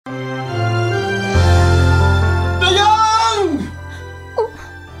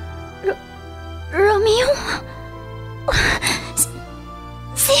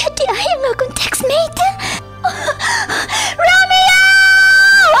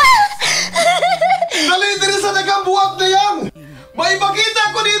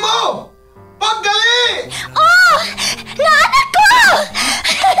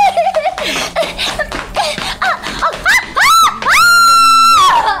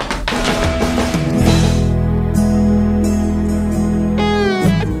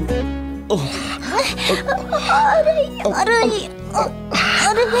Aray!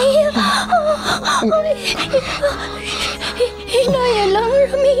 Aray! Hinaya lang,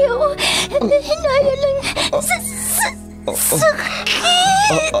 Romeo. Hinaya lang. Sakit!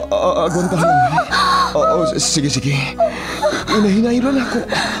 Aguanta lang. Sige. Hinahinay lang ako.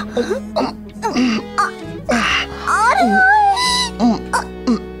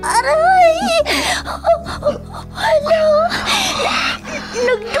 Aray! Hala!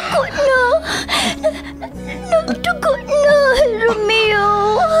 Nagdugo na, Romeo.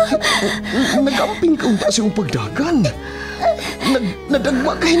 Nagamping ka unta sa iyong pagdagan.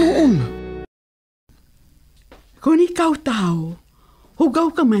 Nadagma kayo noon. Kung ikaw tao,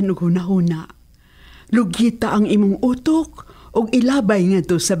 hugaw ka man og huna-huna. Lugita ang imong utok o ilabay nga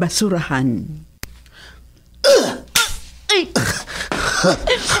to sa basurahan.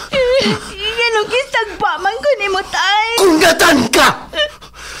 Ganong kisagpa man ko ni mo, tay. Kungatan ka!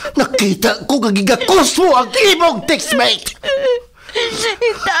 Nakita ko gagigakos mo ang imong textmate!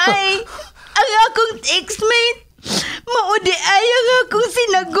 Tay, ang akong textmate, maudi ay ang akong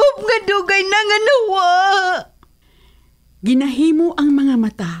sinagop nga dugay na nga nawa. Ginahimo ang mga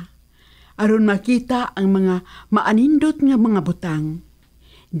mata aron makita ang mga maanindot nga mga butang.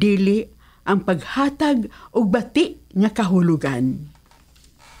 Dili ang paghatag og bati nga kahulugan.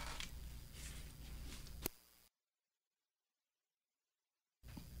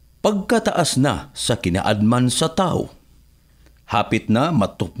 Pagkataas na sa kinaadman sa tao, hapit na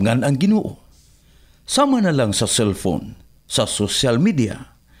matupngan ang Ginoo. Sama na lang sa cellphone, sa social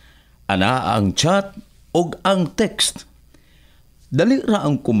media, ana ang chat o ang text. Dali ra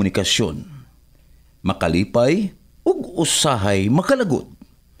ang komunikasyon. Makalipay ug usahay makalagot.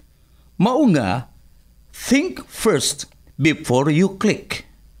 Mao nga, think first before you click.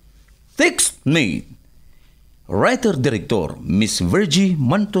 Textmate. Writer-Director Miss Virgie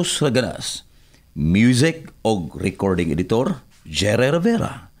Mantos Raganas. Music o recording editor Jerry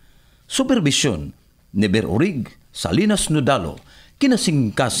Rivera. Supervision ni Berurig Salinas Nodalo.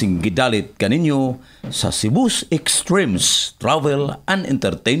 Kinasing-kasing gidalit kaninyo sa Cebu's Extremes Travel and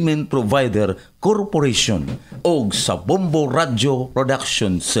Entertainment Provider Corporation o sa Bombo Radyo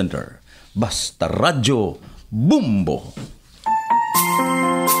Production Center. Basta Radyo, Bombo!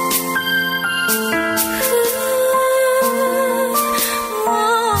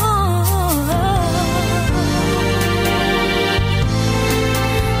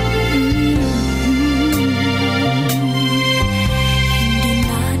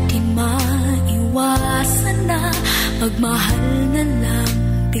 Magmahal na lang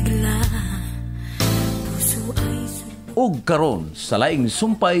bigla. Puso ay Og karon sa laing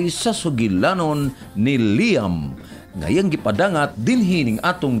sumpay sa sugilanon ni Liam ngayang gipadangat dinhining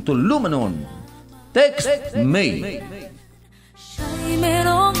atong tulumanon. Textmate. Siya'y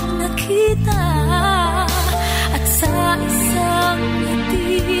merong nakita at sa isang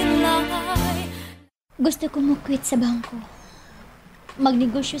ngiti lang ay... Gusto ko mo quit sa bangko.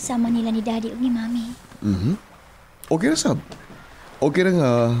 Magnegosyo sama nila ni Daddy o ni Mami. Okay na, Sab. Okay na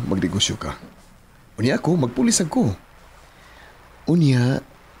nga magnegosyo ka. Unya ako, magpulisag ko. Unya,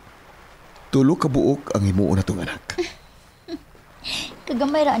 tulo ka buok ang himuon na tong anak.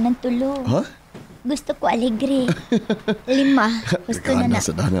 Kagamay raan ng tulo. Ha? Gusto ko alegre. 5. Gusto na na.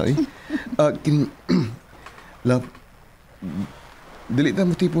 Sa dana eh. Love, dili na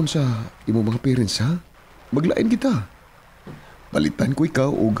mo tipon sa imong mga parents, ha? Maglain kita. Palitan ko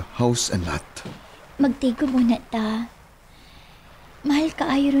ikaw og house and lot. Magtigo muna ta. Mahal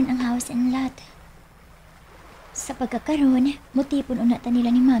kaayo ron ang house and lot. Sa pagkakaroon, mutipon unata nila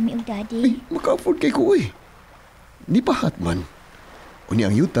ni Mami o Daddy. Ay, maka-afford kay ko eh. Di pahat man. Uni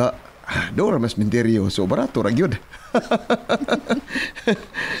ang yuta, dora mas minteryo, so barato rag yun.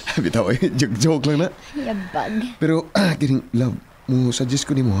 Bitaw eh, joke lang na. Yabag. Pero, kining love, mo suggest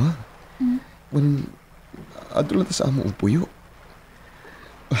ko ni mo ha? When, adto lang ta sa amo ang puyo.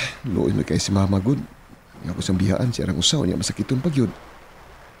 Looy na kay si Mama Good. Nga ko sambihaan siya ang usaw niya masakiton pag yun.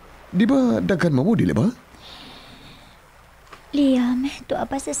 Di ba daghan mo, dili ba? Liam, tuwa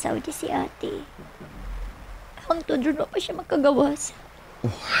pa sa Saudi si ate. Hangtod ron pa siya makagawas.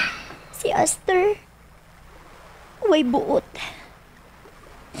 Si Aster, way buot.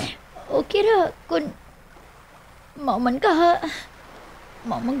 Okay ra, kung mauman ka ha.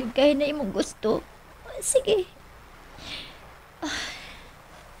 Maumang gagay na imong gusto. Sige.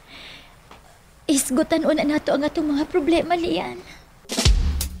 Isgutan una nato ang atong mga problema, Lian.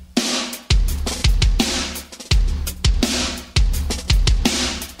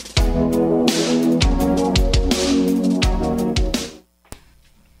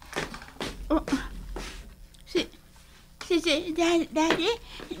 Daddy,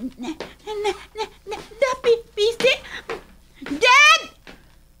 piste,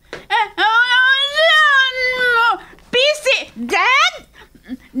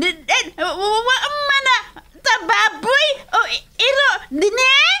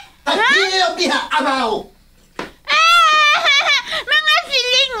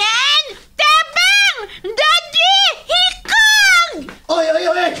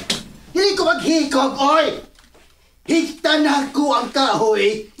 ko maghikog, oy! Higtan ako ang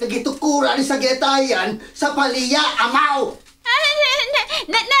kahoy na gitukura ni sa getayan sa paliya, amaw!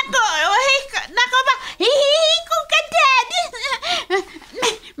 Nako ba? Hihikog ka, Dad!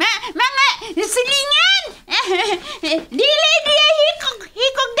 Mga silingan! Dili diya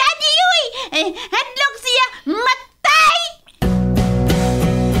hikog Daddy, uy! Hadlok siya matay!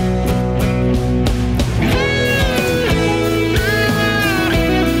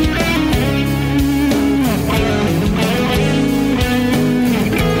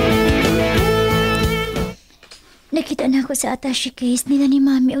 Nakita na ako sa attache case nila ni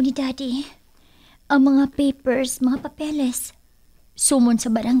Mami o ni Daddy. Ang mga papers, mga papeles. Sumon sa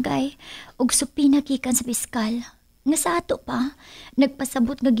barangay ug supina gikan sa piskal. Nga sa ato pa,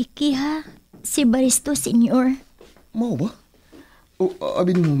 nagpasabot nga gikiha si Baristo Senior. Mao ba? O,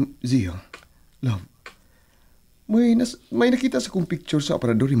 abin mo, Zia. Love, may nakita sa kong picture sa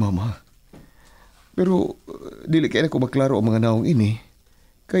aparador ni Mama. Pero, dili kaya na ko maklaro ang mga naong ini.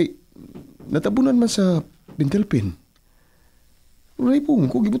 Kay, natabunan man sa pentelpin. Unay pong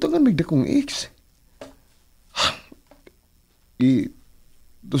ko, gibutangan may dakong ex.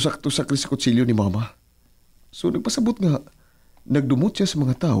 Tusak-tusak rin sa kutsilyo ni Mama. So, nagpasabot nga, nagdumot siya sa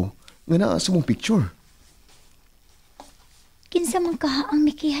mga tao nga naa sa mong picture. Kinsa man ka ang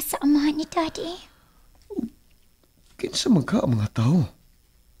mikiha sa amahan ni Daddy? Kinsa man ka ang mga tao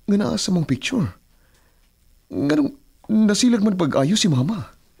nga naa sa mong picture. Ganong nasilag man pag-ayo si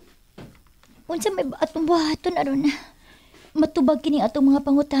Mama. Unsa may atong buhaton aron matubag kini atong mga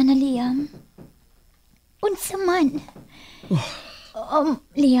pangutana, Liam. Unsa man?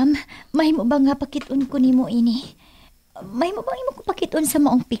 Liam, mahimo ba nga pakiton ko nimo ini? Mahimo ba imo ko pakiton sa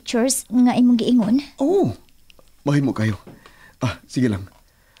maong pictures nga imong giingon? Oo, mahimo kayo. Sige lang.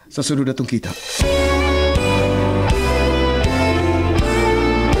 Sa sunod na tong kita.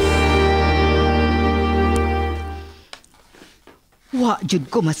 Wa jud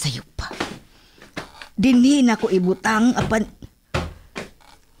ko masayop pa. Dinhi na ko ibutang apan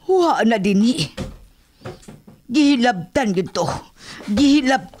wa na dinhi. Gihilabtan yun to.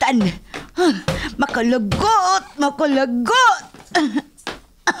 Gihilabtan. Makalagot!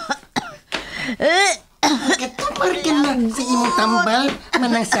 Katupar ka lang sa imong tambal,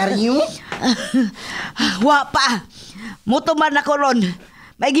 manang saryo. Wa pa. Muto man ako ron.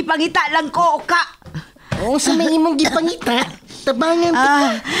 May gipangita lang ko, ka. O sa may imong gipangita, tabangan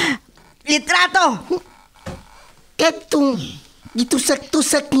Litrato! katong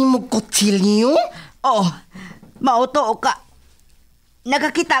gitusak-tusak ni mo kutsilyo. Oh, mauto ka.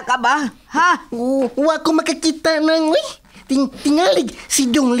 Nakakita ka ba? Ha? Wa ko makakita nang, uy. Tingalig si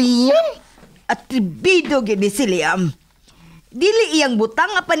Dong Liam. Atribido gini si Liam. Dili iyang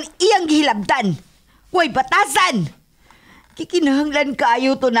butang apan iyang gihilabdan. Way batasan. Kikinahanglan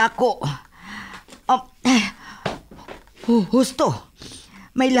kaayo to nako. Husto.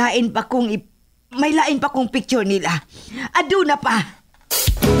 May lain pa kong picture nila. Aduna pa.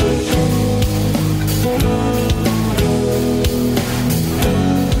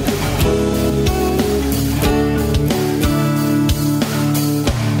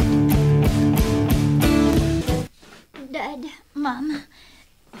 Dad, Ma'am,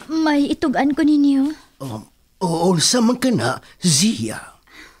 may itugan ko ninyo. Sa man ka na, Zia.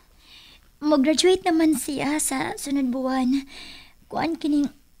 Mag-graduate naman siya sa sunod buwan. Kuan kining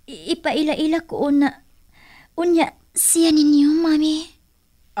ipaila-ila ko na unya siya ninyo, Mami.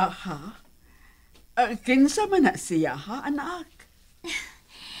 Aha. Kinsa man na siya, ha, anak?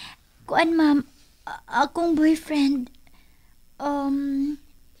 Kuan, Ma'am, akong boyfriend, 20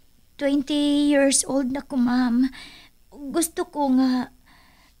 years old na ko, Ma'am. Gusto ko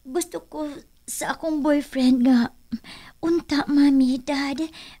sa akong boyfriend nga, unta, Mami, Dad,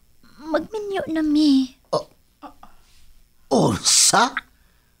 magminyo na mi. Sa?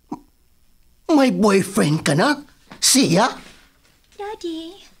 May boyfriend ka na? Siya?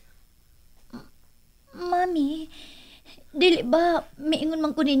 Daddy, Mami, dili ba miingon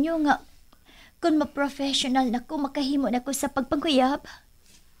man ko ninyo nga kung ma-professional na ko, makahimo na ko sa pagpangkuyab?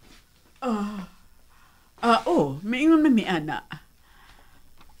 Miingon mi ana.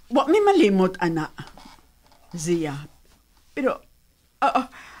 Wa mi malimot, ana. Zia. Pero,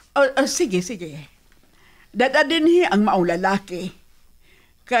 sige. Dada dinhi ang maong lalaki.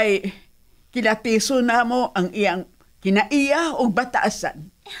 Kay kilatiso na mo ang iyang kinaiya o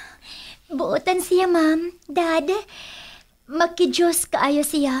bataasan. Buotan siya, Ma'am. Dad, makidiyos kaayo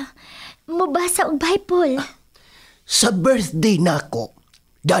siya. Mubasa og Bible. Sa birthday nako,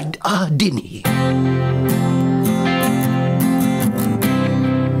 dada dinhi.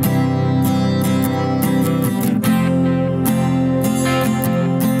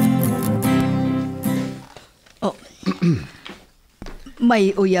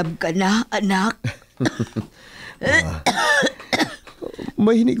 May uyab ka na, anak.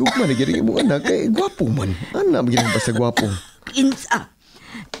 May hinigog man, nagyaring mo anak, kay gwapo man. Ana, magilang basta gwapo.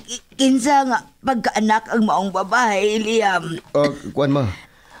 Kinsa nga pagkaanak ang maong babae, Liam. Kuan ma,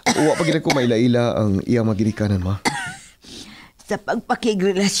 uwa pa ko maila-ila ang iyang maginikanan, ma. Sa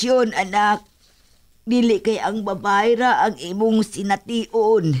pagpakigrelasyon, anak, dili kay ang babae ra ang imong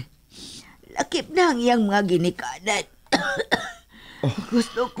sination. Lakip na ang iyang mga ginikanan.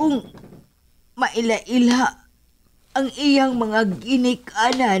 Gusto kong maila-ila ang iyang mga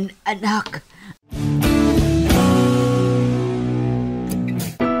ginikanan, anak.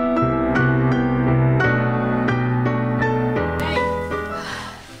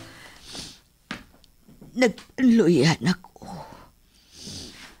 Nagpanluyan ako.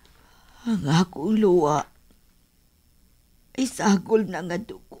 Ang akong luwa ay sagol na nga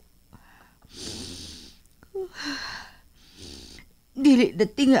dugo. Dili na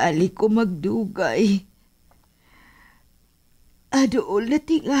tingali ko magdugay. Adool na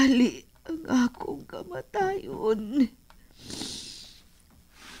tingali ang akong kamatayon.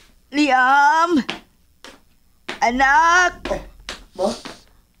 Liam! Anak!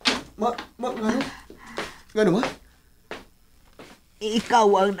 Ngano? Ngano, ma? Ikaw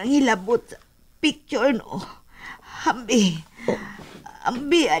ang nangilabot sa picture, no? Hambi.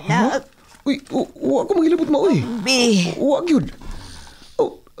 Hambi, anak. Uy, uwa ko mangilabot, ma, uy. Hambi. Uwa, yun.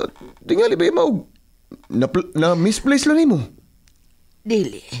 Tingali ba yung maog? Na-misplace lang mo.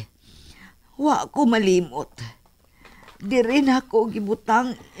 Dili. Wa ko malimot. Di rin ako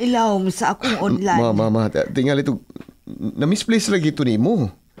gibutang ilawom sa akong online. Ma, tingali ito. Na-misplace lang ito ni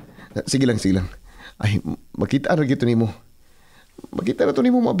mo. Sige lang. Ay, makita na ito ni mo. Makita na ito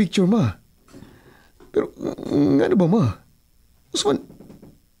ni mo mga picture, ma. Pero, nga ba, ma? Usman,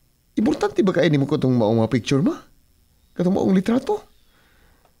 importante ba kayo ni mo ko itong maong mga picture, ma? Katong maong litrato?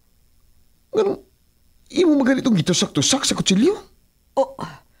 Ganun, imo maganitong gitusak-tusak sa kutsilyo? O,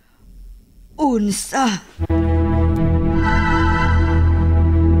 unsa?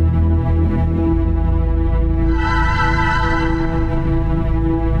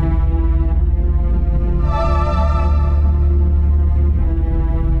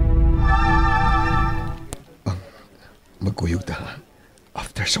 Magkuyog ta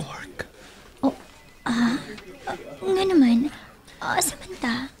after sa work. Nga naman.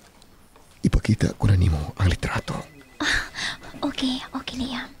 Samanta. Ipakita ko na nimo ang litrato. Okay,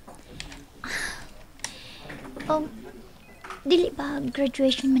 Liam. Dili ba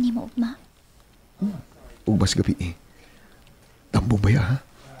graduation man nimo, ugma? Ugbas gabi eh. Tambong ba ya, ha?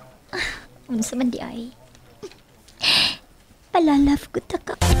 Unsa man di ay. Palalove ko ta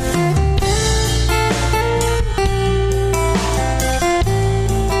ka.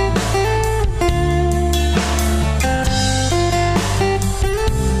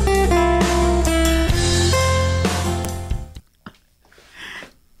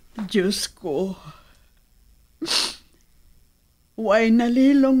 Diyos ko, way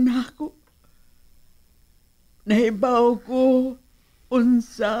nalilong na ako. Nahibaw ko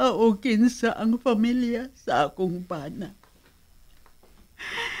unsa o kinsa ang pamilya sa akong bana.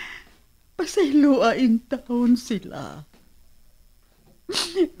 Pasayloain taon sila.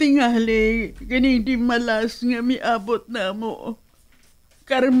 Tingali, ganing di malas nga miabot na mo.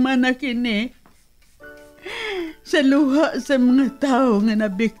 Karma na kini. Sa luha sa mga tao nga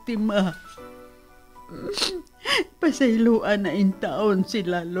nabiktima. Pasayloan na in taon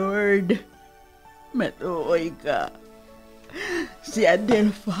sila, Lord. Matuoy ka. Si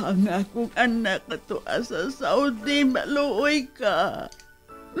Adelfa ang akong anak na tuwa sa Saudi, maluoy ka.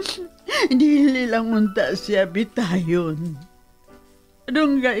 Dili lang unta siya bitayon.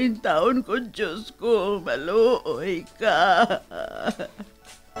 Anong gain taon ko, Diyos ko, maluoy ka.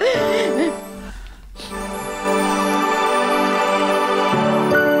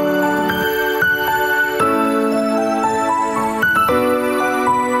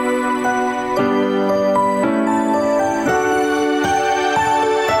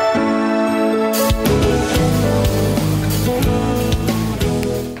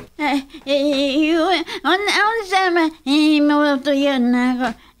 Unsa man mo tuyon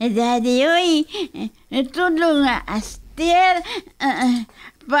ako, Daddy, uy, tulong nga, Aster,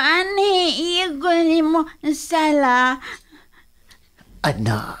 paani iyagon mo sala?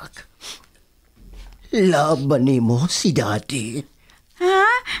 Anak, laban ni mo si Daddy. Ha?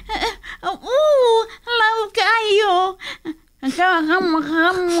 Oo, love kayo.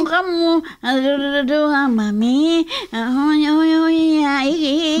 Kamu, mami,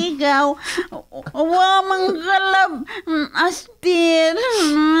 ikaw, wamang kalab, Astir,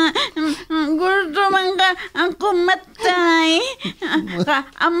 gusto man ka ako pumatay.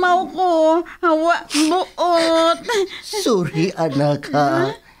 Amaw ko, hawa buot. Sorry, anak,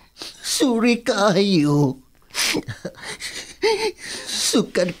 ha? Sorry kayo.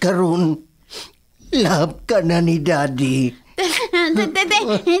 Sukad karon, love ka na ni Daddy.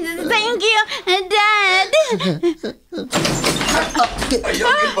 Thank you, Dad.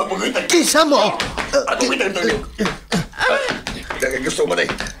 Kisa mo! Ano kita ito? Dahil gusto mo na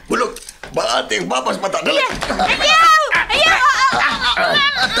eh. Bulog, baating babas mata. Dali! Ayaw! Ayaw!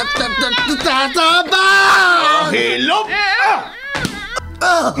 Tataba! Hilop!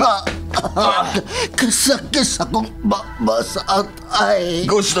 Kasakis akong basa at ay...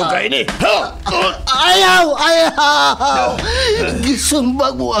 Gusto ka ini? Ayaw!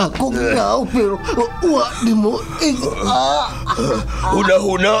 Gisumbag mo akong naw, pero wa di mo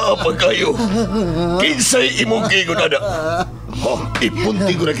Huna-huna apa kayo. Kinsay imong gigon ada.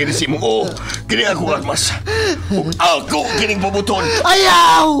 Ipunti ko na kini si mo. Kini ako armas. Ug ako kining pabuton.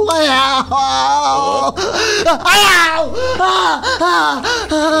 Ayaw!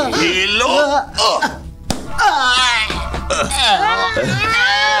 Hilop!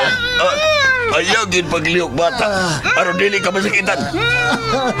 Ayaw gin paglihok bata. Aron dili ka masakitan.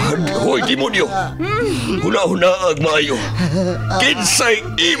 Hoy, demonyo. Huna-huna ag maayo. Kinsay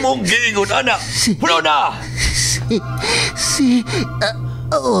imong giingon, anak. Puno na!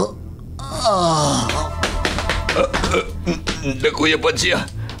 Nakuyapan siya.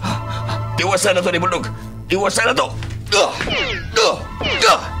 Tiwasan na to ni Bulog. Tiwasan na to.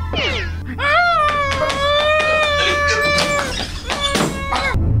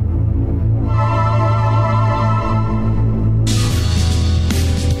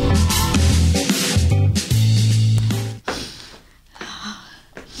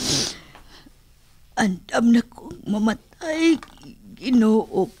 Andam na kong mamatay,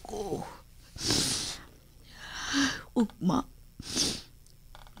 Ginoo ko. Ugma,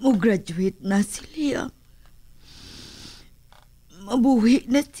 mo graduate na si Liam. Mabuhi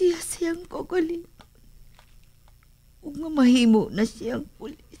na siya siyang kogaling. Ugma mahimo na siyang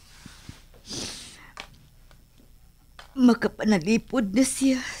pulis. Makapanalipod na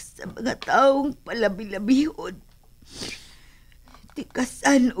siya sa mga taong palabi-labihon.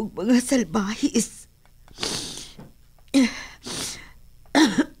 Tikasan og mga salbahis.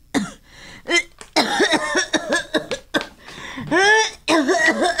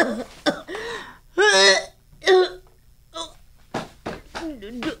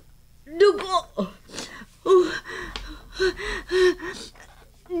 Dugo.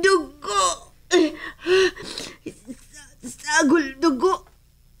 Dugo. Sagol dugo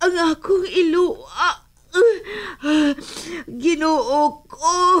ang akong iluwa. Ginoo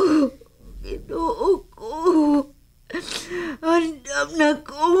ko. Andam na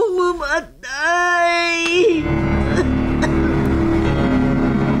kong mamatay.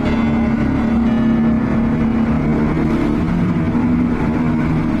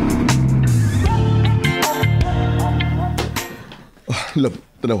 Love,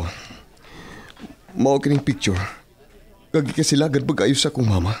 tanawa. Mao kining picture. Gagi ka sila agad pag-ayos sa akong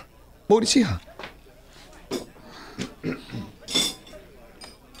mama. Mao di siya.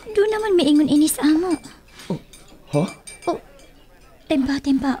 Do naman may ingon inis amo. Ha? Oh, tempa.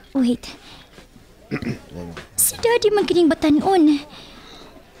 Wait. Si Daddy man kining batanon.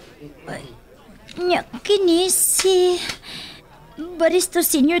 Nya kini si Baristo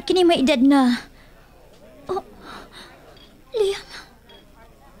Senior kini may edad na. Oh, Liam.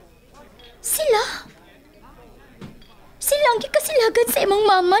 Sila ang gikasilagan sa imong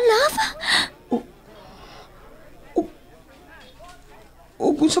mama, love.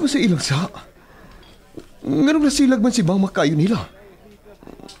 O kung sa ba sa ilang sa? Nga na silag man si Bang makayo nila.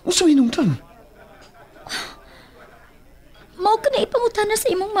 O sa inungtan? Mao ka na ipangutana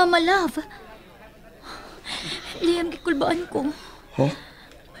sa imong mama, love. Liam, gikulbaan ko. Ha?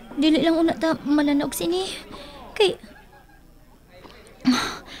 Dili lang una ta mananog sini. Kay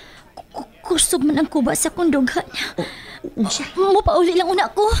kusog man ang kuba sa kundughan. Mo pauli lang una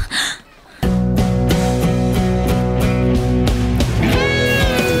ko.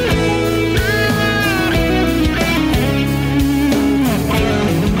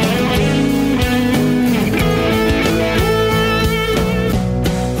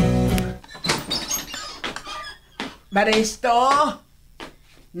 Baristo,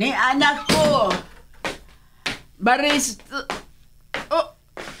 ni anak ko. Baristo.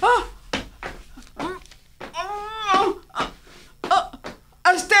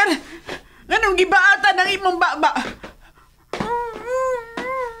 Aster, nganong gibaatan ang imong baba?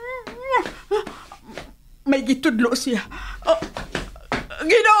 May gitudlo siya.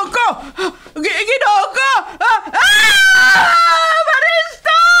 Ginoo Ginoo ko! Ginoo ko!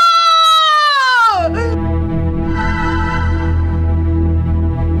 Maristo!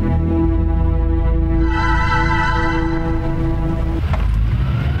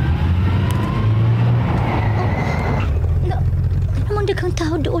 Namang daghang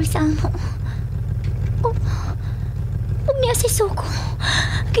tao dool sa amo. Huwag niya si Soko.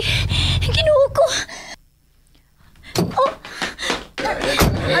 Ginoo ko.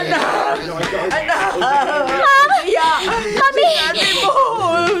 Anak! Mami!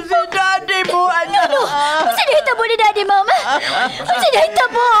 Si daddy mo, anak! Ano sa nahitabo ni Daddy, Mama? Ano sa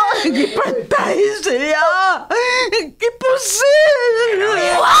nahitabo? Gipantay siya! Gipusil!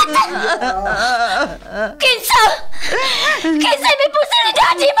 What? Kinsa? Kinsa may puso ni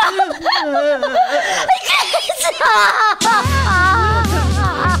Daddy, Mama? Kinsa?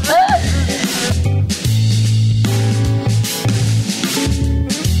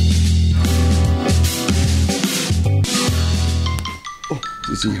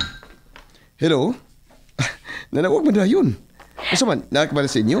 Sisi. Hello? Nanawag man dayon. Asa man? Nakakabala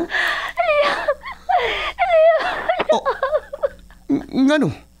sa inyo? Oh,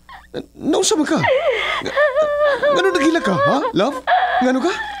 ngano? Nausa man ka? Ngano nagila ka, ha? Love? Ngano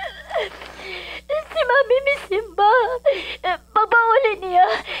ka? Si Mami Misimba. Pagbauli niya.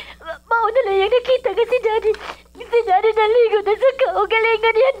 Mauna lang yung nakita ka si Daddy. Si Daddy naligo na sa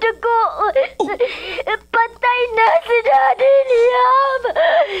kaugalingan niya dugo. Patay na si Daddy Liam.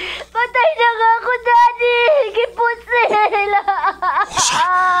 Patay na nga ako, Daddy. Gipusila.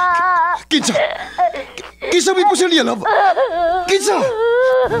 Kinsa? Kinsa may pusil niya, love? Kinsa?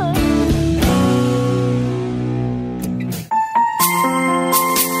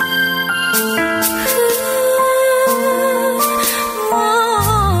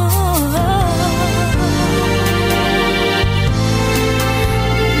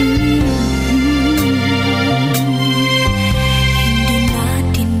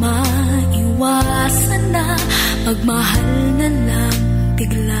 Pagmahal na lang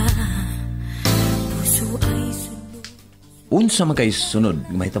bigla. Puso ay sunod. Unsa man kay sunod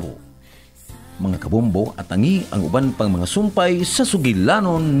nga mahitabo? Mga kabombo at tangi ang uban pang mga sumpay sa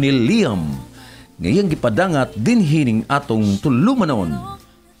sugilanon ni Liam. Ngayang gipadangat dinhining atong tulumanon.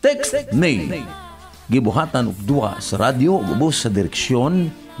 Textmate. Gibuhatan og duha sa radyo ug ubos sa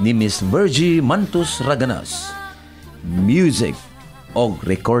direksyon ni Miss Virgie Mantus Raganas. Music og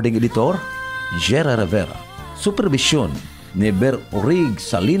recording editor Jera Rivera. Supervision ni Ber Orig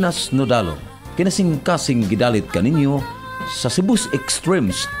Salinas Nodalo. Kinasing-kasing gidalit kaninyo sa Cebu's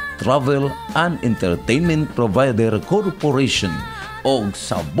Extremes Travel and Entertainment Provider Corporation o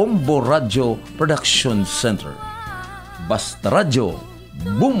sa Bombo Radyo Production Center. Basta Radyo,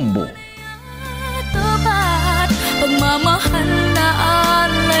 Bombo!